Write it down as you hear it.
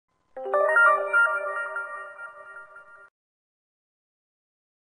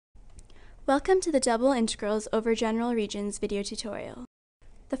Welcome to the double integrals over general regions video tutorial.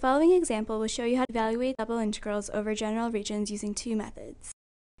 The following example will show you how to evaluate double integrals over general regions using two methods.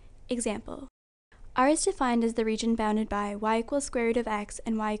 Example: R is defined as the region bounded by y equals square root of x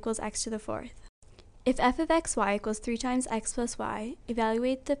and y equals x to the fourth. If f of xy equals 3 times x plus y,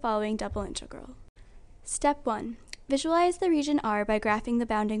 evaluate the following double integral. Step 1. Visualize the region R by graphing the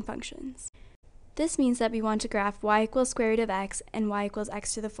bounding functions. This means that we want to graph y equals square root of x and y equals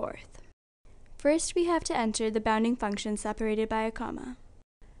x to the fourth. First, we have to enter the bounding function separated by a comma.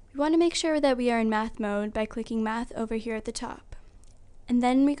 We want to make sure that we are in math mode by clicking math over here at the top. And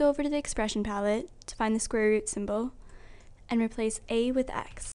then we go over to the expression palette to find the square root symbol and replace a with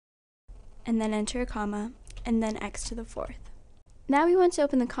x. And then enter a comma and then x to the fourth. Now we want to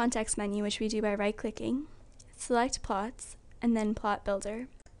open the context menu, which we do by right-clicking, select plots, and then plot builder.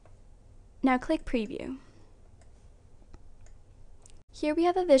 Now click preview. Here we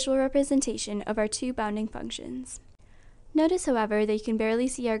have a visual representation of our two bounding functions. Notice, however, that you can barely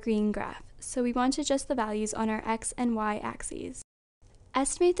see our green graph, so we want to adjust the values on our x and y axes.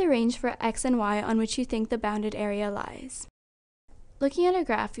 Estimate the range for x and y on which you think the bounded area lies. Looking at our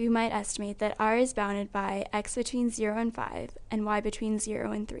graph, we might estimate that R is bounded by x between 0 and 5 and y between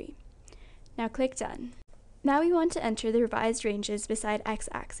 0 and 3. Now click Done. Now we want to enter the revised ranges beside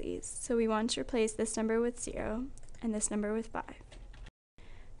x-axes, so we want to replace this number with 0 and this number with 5.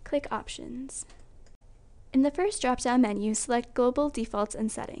 Click Options. In the first drop-down menu, select Global Defaults and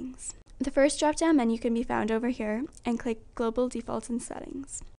Settings. The first drop-down menu can be found over here, and click Global Defaults and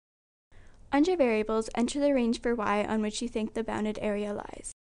Settings. Under Variables, enter the range for y on which you think the bounded area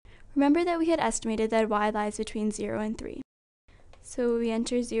lies. Remember that we had estimated that y lies between 0 and 3. So we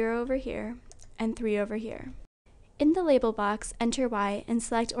enter 0 over here, and 3 over here. In the label box, enter y and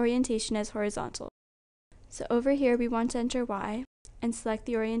select Orientation as Horizontal. So over here we want to enter y, and select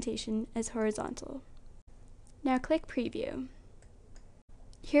the orientation as horizontal. Now click Preview.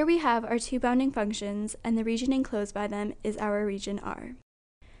 Here we have our two bounding functions, and the region enclosed by them is our region R.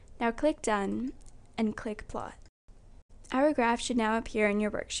 Now click Done, and click Plot. Our graph should now appear in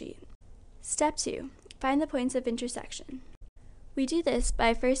your worksheet. Step 2. Find the points of intersection. We do this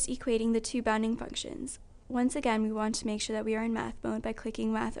by first equating the two bounding functions. Once again, we want to make sure that we are in math mode by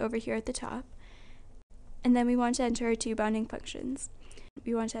clicking math over here at the top. And then we want to enter our two bounding functions.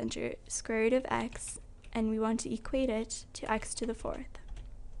 We want to enter square root of x, and we want to equate it to x to the fourth.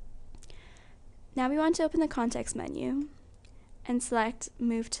 Now we want to open the context menu and select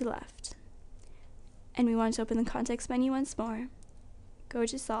Move to Left. And we want to open the context menu once more, go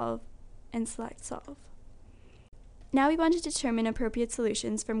to Solve, and select Solve. Now we want to determine appropriate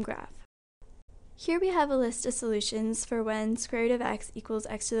solutions from graph. Here we have a list of solutions for when square root of x equals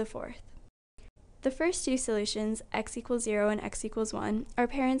x to the fourth. The first two solutions, x equals 0 and x equals 1, are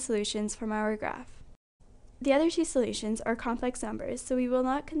parent solutions from our graph. The other two solutions are complex numbers, so we will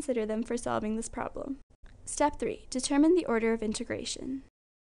not consider them for solving this problem. Step 3. Determine the order of integration.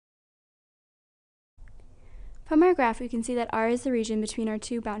 From our graph, we can see that R is the region between our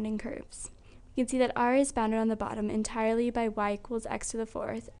two bounding curves. We can see that R is bounded on the bottom entirely by y equals x to the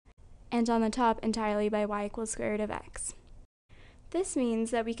fourth, and on the top entirely by y equals square root of x. This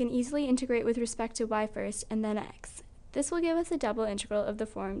means that we can easily integrate with respect to y first and then x. This will give us a double integral of the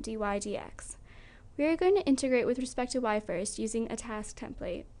form dy dx. We are going to integrate with respect to y first using a task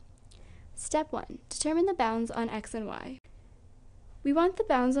template. Step 1. Determine the bounds on x and y. We want the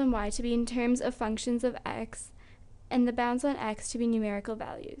bounds on y to be in terms of functions of x, and the bounds on x to be numerical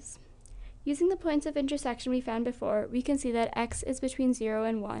values. Using the points of intersection we found before, we can see that x is between 0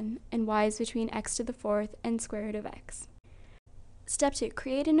 and 1, and y is between x to the fourth and square root of x. Step 2.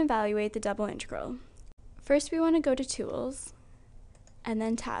 Create and evaluate the double integral. First, we want to go to Tools, and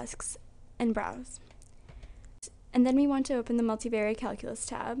then Tasks, and Browse. And then we want to open the Multivariate Calculus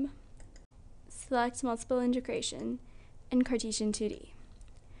tab, select Multiple Integration, and Cartesian 2D.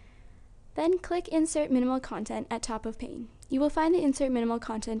 Then click Insert Minimal Content at top of pane. You will find the Insert Minimal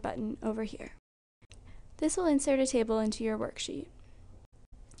Content button over here. This will insert a table into your worksheet.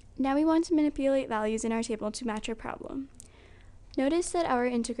 Now we want to manipulate values in our table to match our problem. Notice that our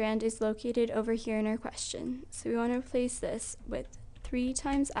integrand is located over here in our question, so we want to replace this with 3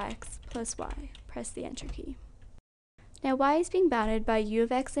 times x plus y. Press the Enter key. Now y is being bounded by u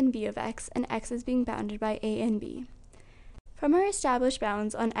of x and v of x, and x is being bounded by a and b. From our established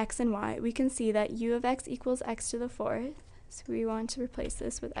bounds on x and y, we can see that u of x equals x to the fourth, so we want to replace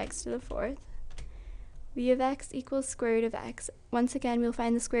this with x to the fourth. V of x equals square root of x. Once again, we'll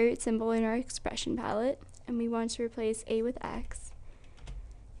find the square root symbol in our expression palette, and we want to replace a with x.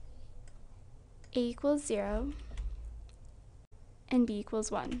 A equals 0, and b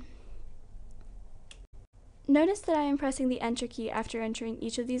equals 1. Notice that I am pressing the Enter key after entering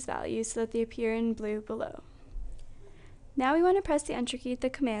each of these values so that they appear in blue below. Now we want to press the Enter key at the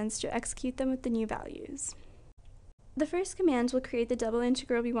commands to execute them with the new values. The first command will create the double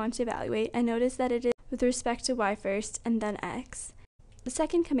integral we want to evaluate, and notice that it is with respect to y first and then x. The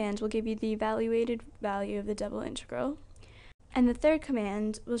second command will give you the evaluated value of the double integral, and the third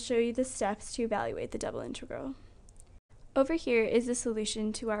command will show you the steps to evaluate the double integral. Over here is the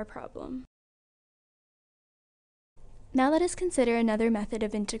solution to our problem. Now let us consider another method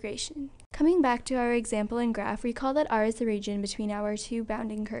of integration. Coming back to our example and graph, recall that R is the region between our two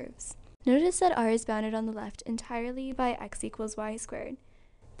bounding curves. Notice that R is bounded on the left entirely by x equals y squared.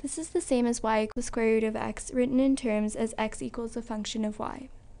 This is the same as y equals the square root of x, written in terms as x equals a function of y.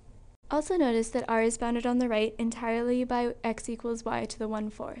 Also notice that R is bounded on the right entirely by x equals y to the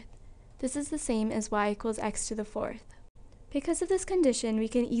 1/4. This is the same as y equals x to the 4th. Because of this condition, we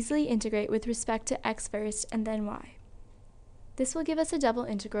can easily integrate with respect to x first and then y. This will give us a double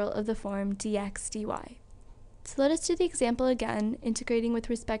integral of the form dx dy. So let us do the example again, integrating with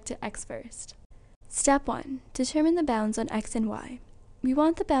respect to x first. Step 1. Determine the bounds on x and y. We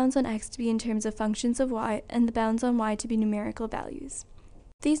want the bounds on x to be in terms of functions of y and the bounds on y to be numerical values.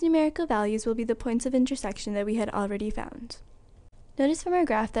 These numerical values will be the points of intersection that we had already found. Notice from our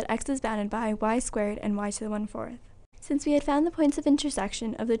graph that x is bounded by y squared and y to the 1/4. Since we had found the points of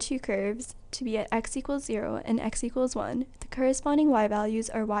intersection of the two curves to be at x equals 0 and x equals 1, the corresponding y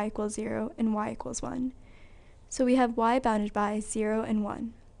values are y equals 0 and y equals 1. So we have y bounded by 0 and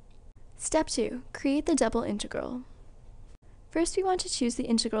 1. Step 2. Create the double integral. First, we want to choose the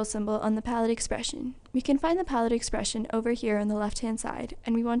integral symbol on the palette expression. We can find the palette expression over here on the left-hand side,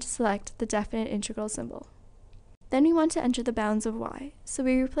 and we want to select the definite integral symbol. Then we want to enter the bounds of y, so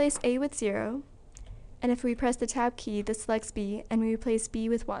we replace a with 0, and if we press the tab key, this selects b, and we replace b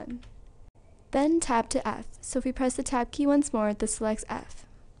with 1. Then tab to f, so if we press the tab key once more, this selects f.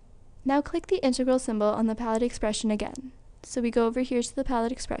 Now click the integral symbol on the palette expression again. So we go over here to the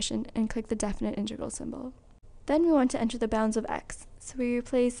palette expression and click the definite integral symbol. Then we want to enter the bounds of x, so we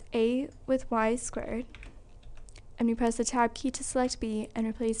replace a with y squared, and we press the tab key to select b and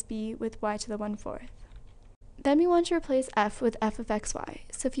replace b with y to the 1/4. Then we want to replace f with f of xy,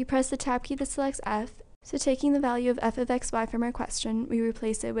 so if you press the tab key, this selects f. So taking the value of f of xy from our question, we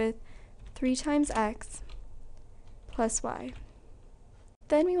replace it with 3 times x plus y.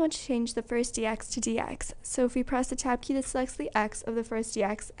 Then we want to change the first dx to dx, so if we press the tab key, this selects the x of the first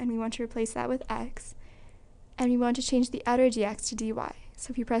dx, and we want to replace that with x. And we want to change the outer dx to dy,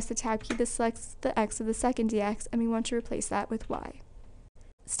 so if you press the tab key, this selects the x of the second dx, and we want to replace that with y.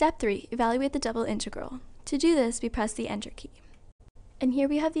 Step 3. Evaluate the double integral. To do this, we press the Enter key. And here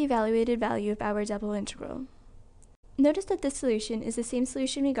we have the evaluated value of our double integral. Notice that this solution is the same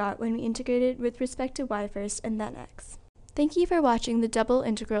solution we got when we integrated with respect to y first and then x. Thank you for watching the Double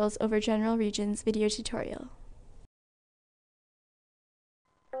Integrals over General Regions video tutorial.